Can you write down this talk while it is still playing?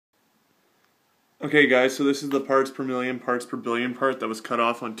Okay guys, so this is the parts per million, parts per billion part that was cut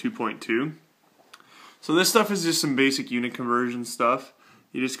off on 2.2. So this stuff is just some basic unit conversion stuff.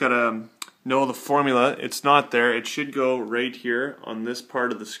 You just gotta know the formula. It's not there. It should go right here on this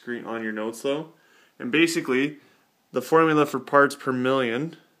part of the screen on your notes though. And basically, the formula for parts per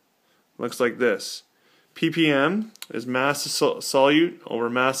million looks like this. ppm is mass of solute over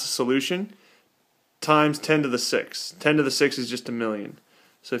mass of solution times 10 to the 6. 10 to the 6 is just a million.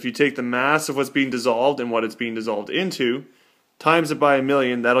 So if you take the mass of what's being dissolved and what it's being dissolved into, times it by a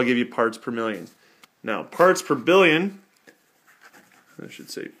million, that'll give you parts per million. Now, parts per billion, I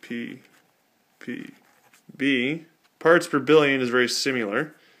should say ppb, parts per billion is very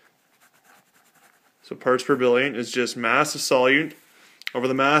similar. So parts per billion is just mass of solute over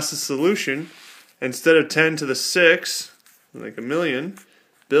the mass of solution. Instead of 10 to the 6, like a million,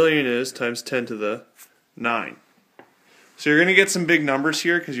 billion is times 10 to the 9. So you're going to get some big numbers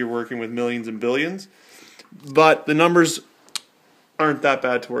here because you're working with millions and billions, but the numbers aren't that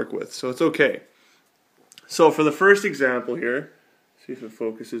bad to work with, so it's okay. So for the first example here, see if it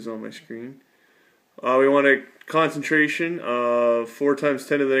focuses on my screen, we want a concentration of 4 times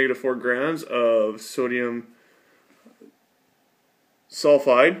 10 to the negative 4 grams of sodium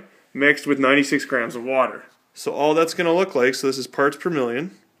sulfide mixed with 96 grams of water. So all that's going to look like, so this is parts per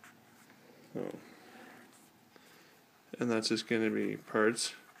million. And that's just going to be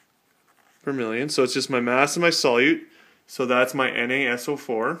parts per million. So it's just my mass and my solute. So that's my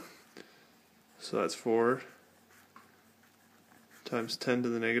NaSO4. So that's 4 times 10 to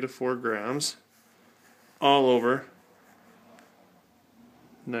the negative 4 grams all over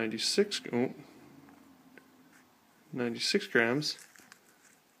 96 grams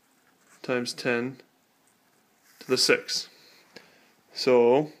times 10 to the 6.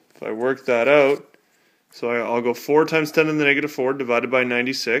 So if I work that out, so I'll go 4 times 10 to the negative 4 divided by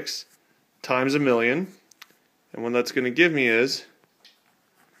 96 times a million. And what that's going to give me is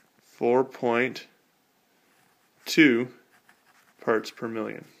 4.2 parts per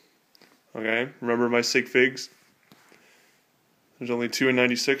million. Okay, remember my sig figs? There's only 2 in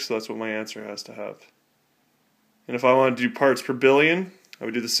 96, so that's what my answer has to have. And if I wanted to do parts per billion, I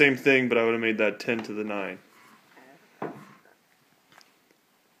would do the same thing, but I would have made that 10 to the 9.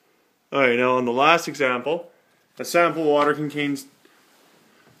 Alright, now on the last example, a sample of water contains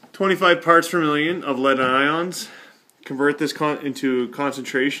 25 parts per million of lead ions. Convert this into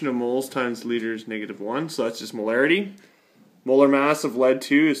concentration of moles times liters negative 1, so that's just molarity. Molar mass of lead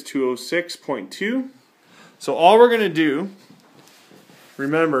 2 is 206.2. So all we're going to do,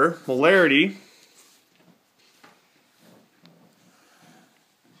 remember, molarity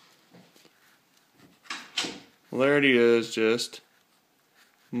is just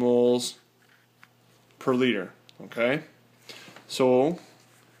moles per liter, okay? So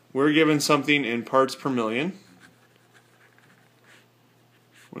we're given something in parts per million,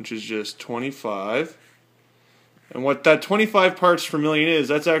 which is just 25. And what that 25 parts per million is,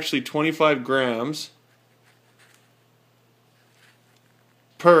 that's actually 25 grams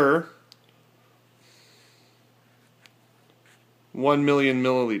per 1 million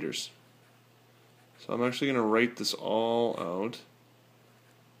milliliters. So I'm actually going to write this all out.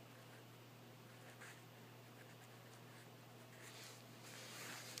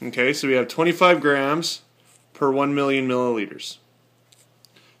 Okay, so we have 25 grams per 1 million milliliters.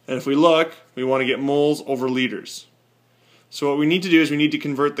 And if we look, we want to get moles over liters. So what we need to do is we need to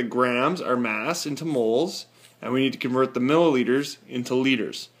convert the grams, our mass, into moles, and we need to convert the milliliters into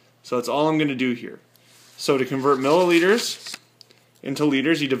liters. So that's all I'm going to do here. So to convert milliliters into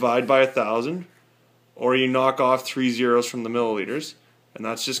liters, you divide by 1,000, or you knock off 3 zeros from the milliliters, and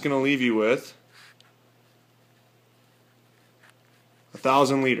that's just going to leave you with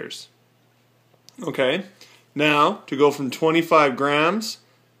 1,000 liters. Okay, now to go from 25 grams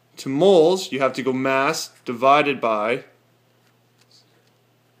to moles, you have to go mass divided by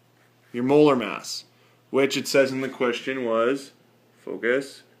your molar mass, which it says in the question was,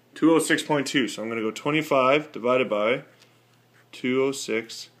 focus, 206.2. So I'm going to go 25 divided by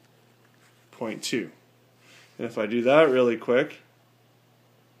 206.2. And if I do that really quick,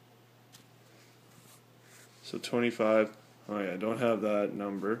 so 25, oh yeah, I don't have that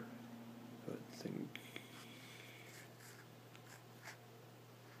number, but I think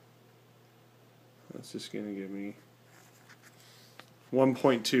that's just going to give me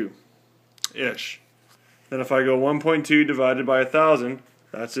 1.2-ish. Then if I go 1.2 divided by 1,000,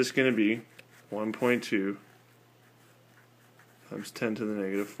 that's just going to be 1.2 times 10 to the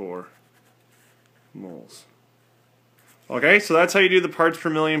negative 4 moles. Okay, so that's how you do the parts per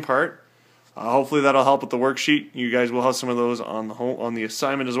million part. Hopefully that'll help with the worksheet. You guys will have some of those on the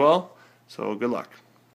assignment as well. So good luck.